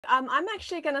I'm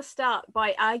actually going to start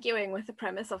by arguing with the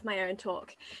premise of my own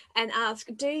talk and ask,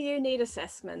 do you need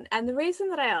assessment? And the reason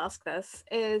that I ask this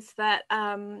is that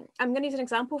I'm going to use an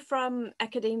example from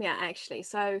academia, actually.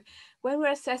 So when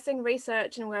we're assessing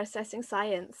research and we're assessing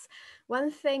science,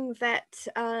 one thing that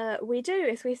we do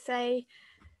is we say,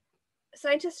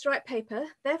 scientists write paper,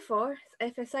 therefore,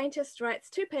 if a scientist writes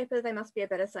 2 papers, they must be a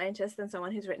better scientist than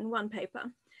someone who's written 1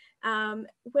 paper.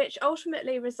 Which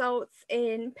ultimately results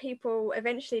in people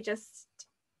eventually just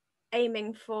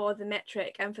aiming for the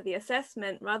metric and for the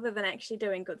assessment rather than actually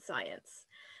doing good science.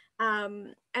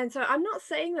 And so I'm not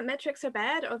saying that metrics are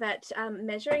bad or that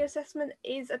measuring assessment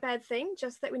is a bad thing,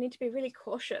 just that we need to be really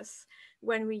cautious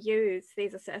when we use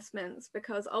these assessments,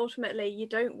 because ultimately you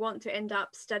don't want to end up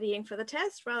studying for the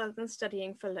test rather than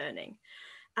studying for learning.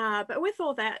 But with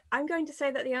all that, I'm going to say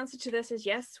that the answer to this is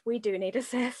yes, we do need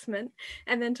assessment,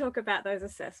 and then talk about those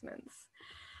assessments.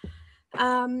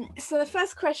 So the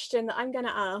first question that I'm going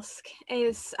to ask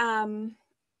is,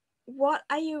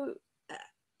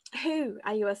 who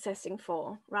are you assessing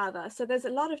for, rather? So there's a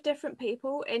lot of different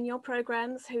people in your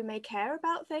programs who may care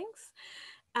about things.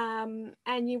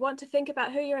 And you want to think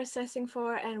about who you're assessing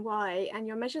for and why, and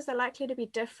your measures are likely to be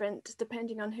different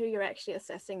depending on who you're actually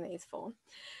assessing these for.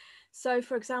 So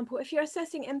for example, if you're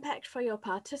assessing impact for your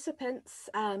participants,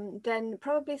 then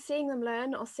probably seeing them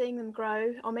learn or seeing them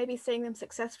grow, or maybe seeing them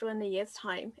successful in a year's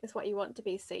time is what you want to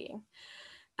be seeing.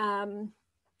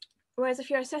 Whereas if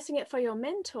you're assessing it for your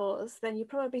mentors, then you're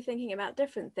probably thinking about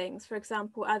different things. For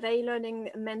example, are they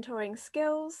learning mentoring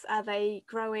skills? Are they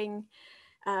growing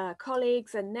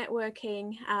colleagues and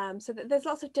networking? So that there's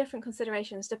lots of different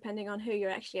considerations depending on who you're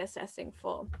actually assessing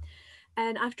for.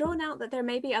 And I've drawn out that there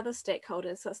may be other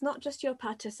stakeholders. So it's not just your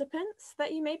participants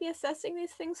that you may be assessing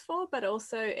these things for, but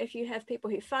also if you have people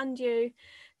who fund you,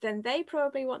 then they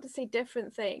probably want to see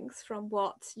different things from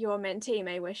what your mentee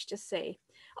may wish to see.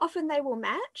 Often they will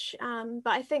match,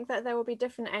 but I think that there will be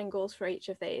different angles for each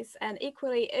of these. And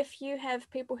equally, if you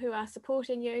have people who are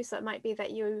supporting you, so it might be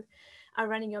that you are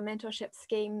running your mentorship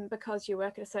scheme because you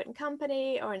work at a certain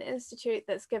company or an institute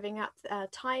that's giving up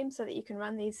time so that you can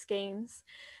run these schemes,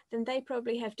 then they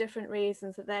probably have different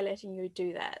reasons that they're letting you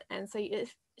do that. And so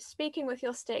speaking with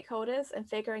your stakeholders and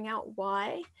figuring out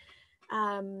why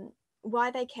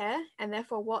they care, and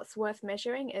therefore what's worth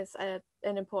measuring, is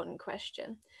an important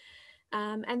question.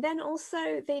 And then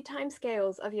also the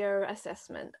timescales of your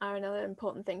assessment are another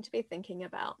important thing to be thinking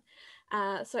about.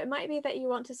 So it might be that you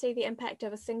want to see the impact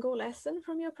of a single lesson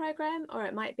from your program, or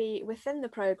it might be within the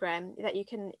program that you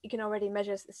can already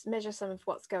measure some of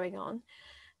what's going on.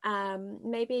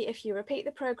 Maybe if you repeat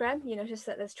the program, you notice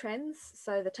that there's trends.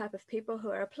 So the type of people who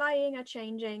are applying are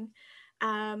changing.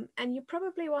 And you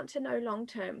probably want to know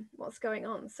long-term what's going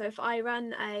on. So if I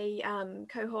run a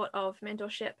cohort of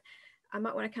mentorship, I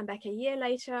might want to come back a year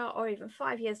later or even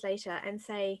 5 years later and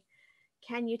say,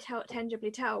 can you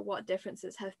tangibly tell what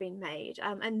differences have been made?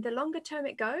 And the longer term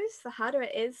it goes, the harder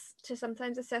it is to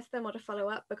sometimes assess them or to follow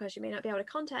up, because you may not be able to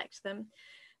contact them.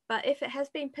 But if it has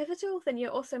been pivotal, then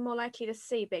you're also more likely to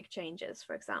see big changes,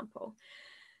 for example.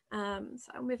 So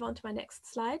I'll move on to my next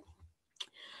slide.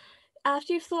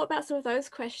 After you've thought about some of those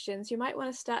questions, you might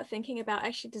want to start thinking about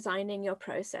actually designing your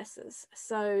processes.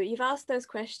 So you've asked those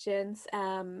questions,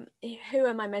 who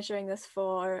am I measuring this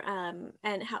for,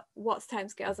 and what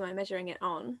timescales am I measuring it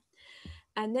on?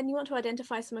 And then you want to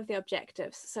identify some of the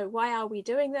objectives. So why are we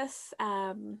doing this?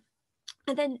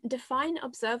 And then define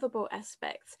observable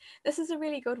aspects. This is a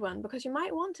really good one, because you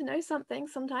might want to know something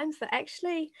sometimes that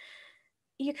actually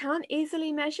you can't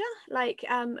easily measure. Like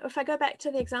if I go back to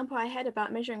the example I had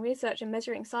about measuring research and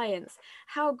measuring science,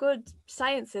 how good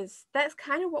science is, that's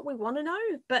kind of what we want to know,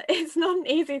 but it's not an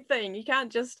easy thing. You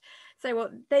can't just say,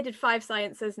 well, they did 5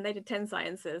 sciences and they did 10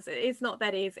 sciences. It's not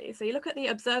that easy. So you look at the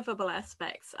observable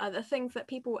aspects, the things that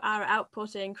people are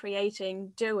outputting,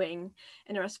 creating, doing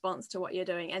in a response to what you're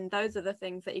doing. And those are the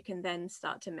things that you can then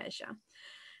start to measure.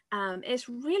 It's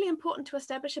really important to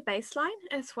establish a baseline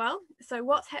as well. So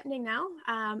what's happening now?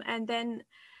 And then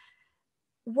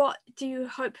what do you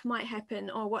hope might happen,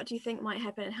 or what do you think might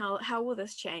happen, and how will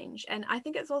this change? And I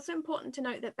think it's also important to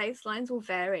note that baselines will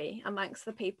vary amongst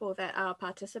the people that are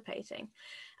participating.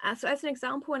 So as an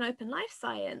example, in Open Life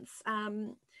Science,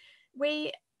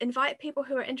 we invite people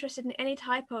who are interested in any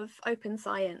type of open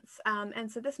science. And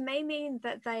so this may mean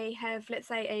that they have, let's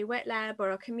say, a wet lab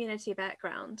or a community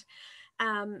background.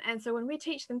 And so when we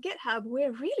teach them GitHub,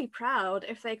 we're really proud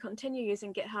if they continue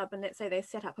using GitHub, and let's say they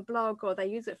set up a blog or they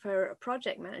use it for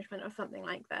project management or something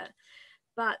like that.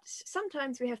 but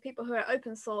sometimes we have people who are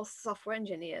open source software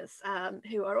engineers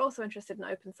who are also interested in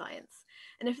open science.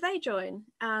 And if they join,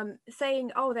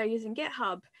 saying, oh, they're using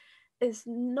GitHub is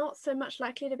not so much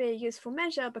likely to be a useful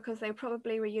measure because they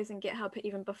probably were using GitHub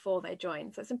even before they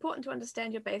joined. So it's important to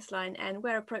understand your baseline and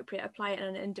where appropriate, apply it in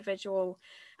an individual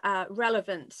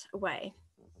relevant way.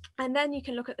 And then you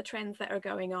can look at the trends that are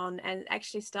going on and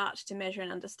actually start to measure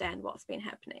and understand what's been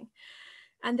happening.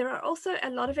 And there are also a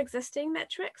lot of existing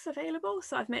metrics available.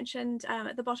 So I've mentioned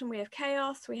at the bottom we have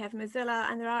CHAOSS, we have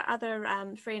Mozilla, and there are other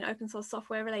free and open source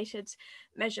software related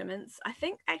measurements. I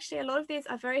think actually a lot of these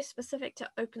are very specific to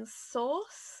open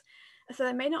source. So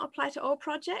they may not apply to all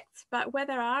projects, but where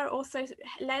there are, also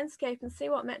landscape and see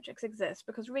what metrics exist,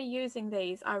 because reusing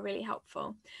these are really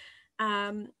helpful.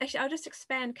 Actually, I'll just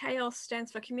expand. CHAOSS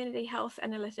stands for Community Health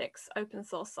Analytics Open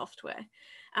Source Software,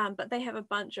 but they have a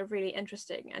bunch of really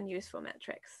interesting and useful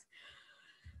metrics.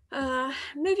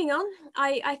 Moving on,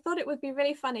 I thought it would be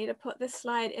really funny to put this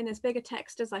slide in as big a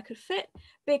text as I could fit.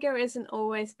 Bigger isn't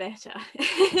always better.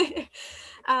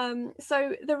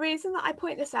 So the reason that I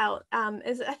point this out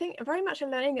is I think very much a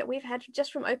learning that we've had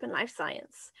just from Open Life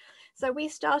Science. So we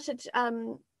started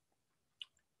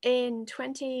in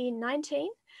 2019.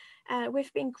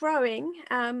 We've been growing,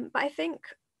 but I think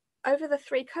over the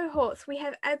 3 cohorts, we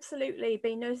have absolutely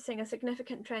been noticing a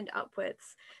significant trend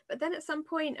upwards. But then at some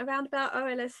point around about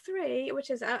OLS 3, which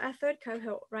is our 3rd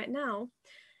cohort right now,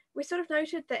 we sort of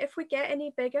noted that if we get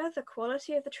any bigger, the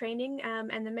quality of the training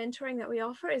and the mentoring that we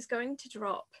offer is going to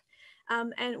drop.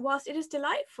 And whilst it is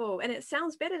delightful and it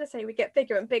sounds better to say we get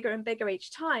bigger and bigger and bigger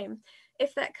each time,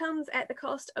 if that comes at the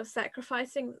cost of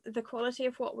sacrificing the quality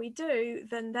of what we do,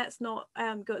 then that's not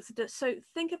good. So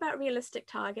think about realistic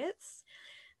targets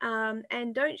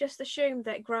and don't just assume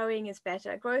that growing is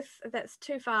better. Growth that's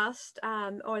too fast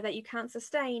or that you can't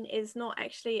sustain is not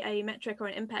actually a metric or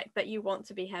an impact that you want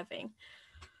to be having.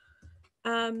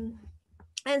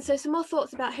 And so some more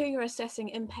thoughts about who you're assessing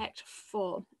impact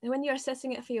for. When you're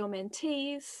assessing it for your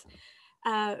mentees,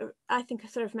 I think I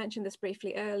sort of mentioned this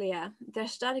briefly earlier, they're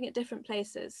starting at different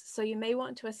places. So you may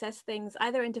want to assess things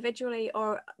either individually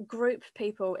or group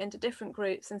people into different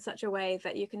groups in such a way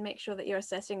that you can make sure that you're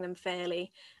assessing them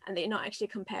fairly and that you're not actually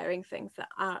comparing things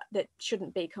that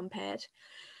shouldn't be compared.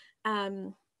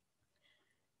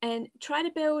 And try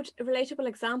to build relatable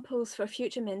examples for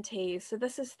future mentees. So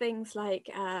this is things like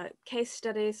case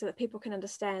studies so that people can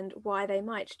understand why they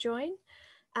might join.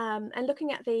 And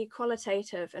looking at the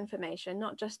qualitative information,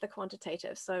 not just the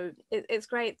quantitative. So it's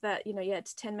great that you had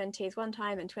 10 mentees one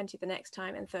time and 20 the next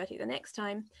time and 30 the next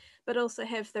time, but also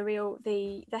have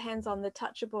the hands-on, the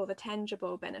touchable, the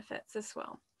tangible benefits as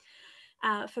well.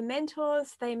 For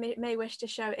mentors, they may wish to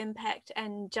show impact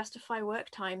and justify work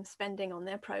time spending on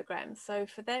their programs. So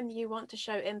for them, you want to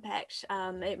show impact.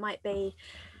 It might be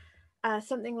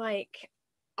something like,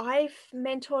 I've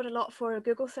mentored a lot for a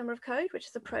Google Summer of Code, which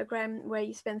is a program where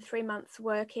you spend 3 months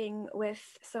working with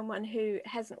someone who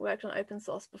hasn't worked on open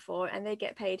source before, and they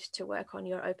get paid to work on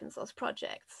your open source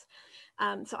projects.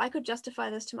 So I could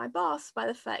justify this to my boss by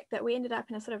the fact that we ended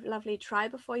up in a sort of lovely try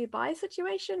before you buy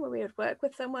situation where we would work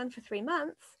with someone for 3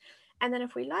 months. And then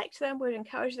if we liked them, we would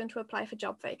encourage them to apply for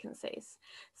job vacancies.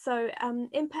 So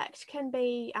impact can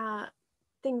be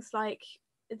things like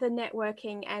the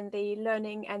networking and the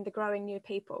learning and the growing new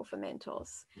people for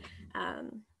mentors.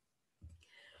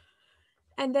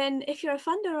 And then if you're a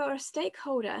funder or a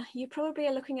stakeholder, you probably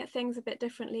are looking at things a bit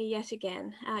differently yet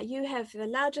again. You have the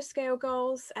larger scale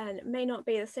goals and it may not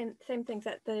be the same things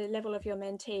at the level of your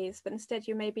mentees, but instead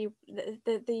you may be,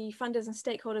 the funders and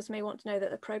stakeholders may want to know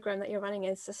that the program that you're running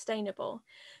is sustainable.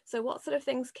 So what sort of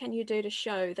things can you do to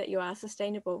show that you are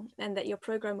sustainable and that your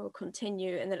program will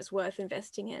continue and that it's worth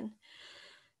investing in?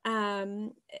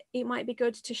 It might be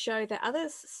good to show that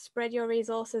others spread your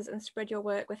resources and spread your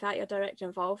work without your direct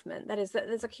involvement. That is, that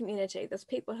there's a community, there's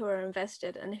people who are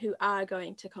invested and who are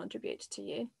going to contribute to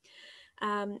you.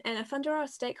 And a funder or a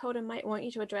stakeholder might want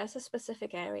you to address a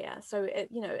specific area. So,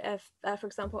 if, for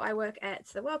example, I work at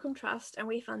the Wellcome Trust and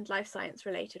we fund life science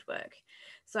related work.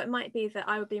 So it might be that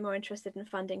I would be more interested in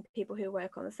funding people who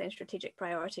work on the same strategic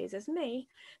priorities as me,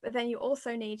 but then you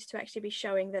also need to actually be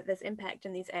showing that there's impact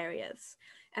in these areas.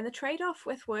 And the trade-off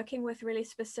with working with really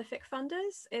specific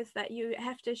funders is that you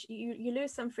have to, you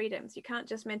lose some freedoms. You can't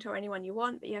just mentor anyone you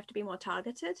want, but you have to be more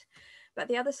targeted. But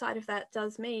the other side of that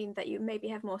does mean that you maybe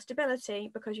have more stability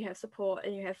because you have support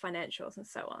and you have financials and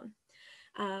so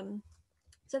on.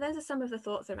 So those are some of the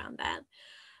thoughts around that.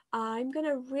 I'm going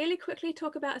to really quickly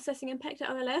talk about assessing impact at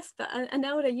OLS, but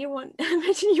Anelda, I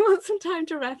imagine you want some time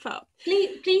to wrap up.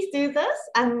 Please do this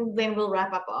and then we'll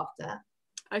wrap up after.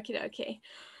 Okay.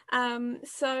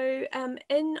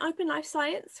 In Open Life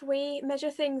Science, we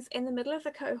measure things in the middle of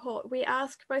the cohort. We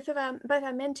ask both our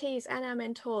mentees and our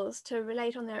mentors to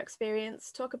relate on their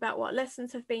experience, talk about what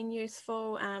lessons have been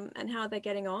useful, and how they're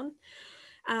getting on.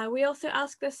 We also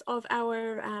ask this of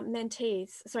our our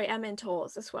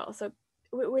mentors as well. So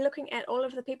we're looking at all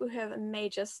of the people who have a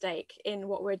major stake in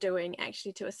what we're doing,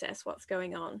 actually, to assess what's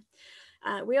going on.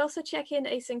 We also check in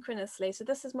asynchronously. So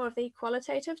this is more of the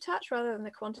qualitative touch rather than the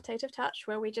quantitative touch,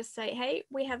 where we just say, hey,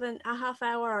 we have a half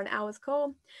hour or an hour's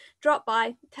call, drop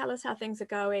by, tell us how things are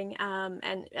going,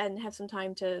 and have some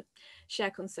time to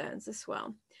share concerns as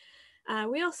well.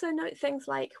 We also note things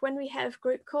like when we have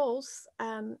group calls,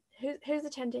 who's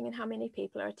attending and how many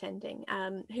people are attending,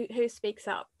 who speaks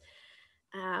up.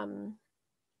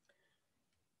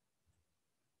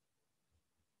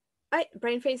 Right,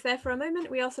 brain freeze there for a moment.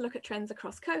 We also look at trends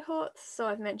across cohorts. So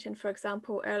I've mentioned, for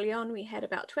example, early on, we had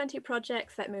about 20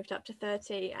 projects that moved up to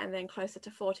 30 and then closer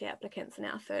to 40 applicants in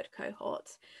our third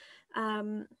cohort.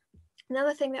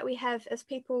 Another thing that we have is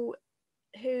people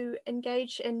who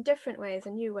engage in different ways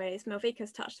and new ways.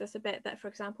 Malvika's touched this a bit, that, for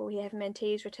example, we have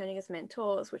mentees returning as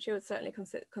mentors, which you would certainly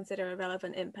consider a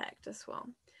relevant impact as well.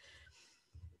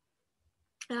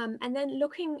 And then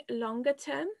looking longer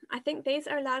term, I think these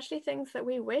are largely things that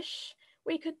we wish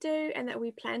we could do and that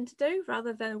we plan to do,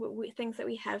 rather than things that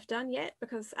we have done yet,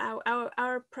 because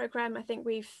our program, I think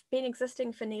we've been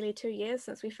existing for nearly 2 years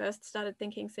since we first started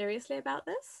thinking seriously about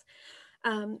this.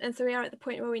 And so we are at the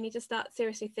point where we need to start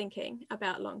seriously thinking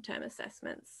about long-term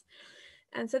assessments.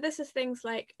 And so this is things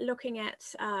like looking at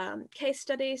case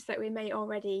studies that we may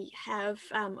already have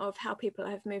of how people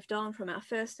have moved on from our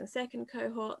first and second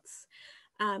cohorts,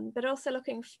 but also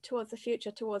looking towards the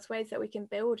future, towards ways that we can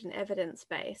build an evidence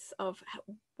base of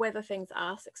whether things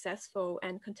are successful,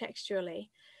 and contextually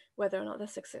whether or not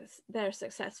they're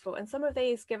successful. And some of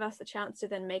these give us a chance to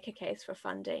then make a case for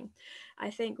funding.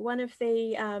 I think one of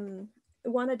the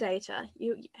Wanna Data,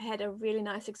 you had a really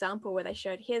nice example where they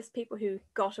showed, here's people who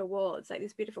got awards, like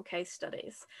these beautiful case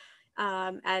studies.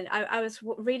 And I was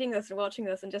reading this and watching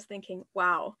this and just thinking,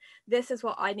 wow, this is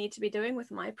what I need to be doing with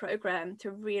my program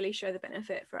to really show the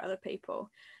benefit for other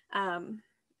people. And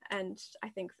I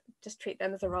think just treat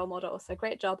them as a role model. So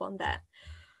great job on that.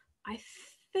 I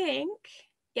think,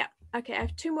 yeah, okay, I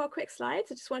have 2 more quick slides.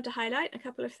 I just want to highlight a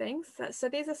couple of things. So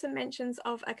these are some mentions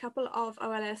of a couple of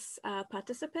OLS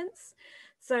participants.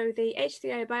 So the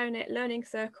HCA BioNet Learning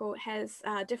Circle has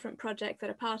different projects that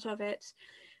are part of it.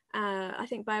 I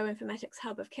think Bioinformatics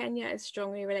Hub of Kenya is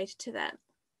strongly related to that.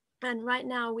 And right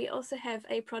now we also have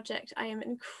a project I am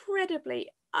incredibly,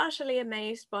 utterly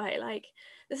amazed by. Like,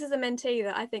 this is a mentee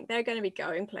that I think they're going to be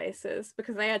going places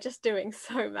because they are just doing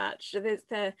so much. There's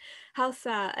the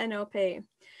Hausa NLP.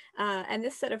 And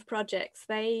this set of projects,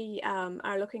 they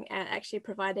are looking at actually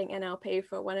providing NLP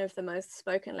for one of the most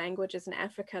spoken languages in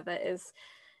Africa that is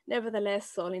nevertheless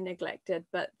sorely neglected,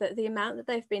 but the amount that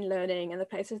they've been learning and the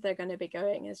places they're going to be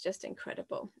going is just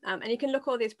incredible. And you can look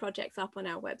all these projects up on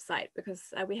our website,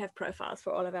 because we have profiles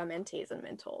for all of our mentees and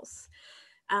mentors.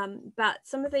 But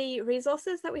some of the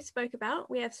resources that we spoke about,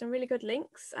 we have some really good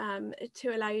links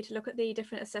to allow you to look at the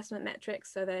different assessment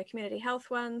metrics. So the community health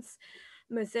ones,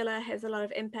 Mozilla has a lot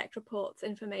of impact reports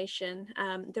information.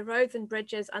 The Roads and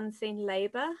Bridges Unseen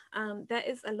Labour, that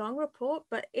is a long report,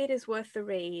 but it is worth the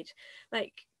read.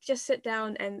 Like, just sit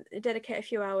down and dedicate a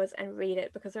few hours and read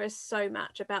it, because there is so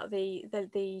much about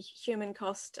the human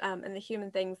cost and the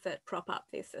human things that prop up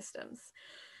these systems.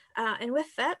 And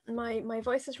with that, my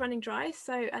voice is running dry.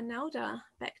 So Analda,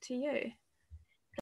 back to you.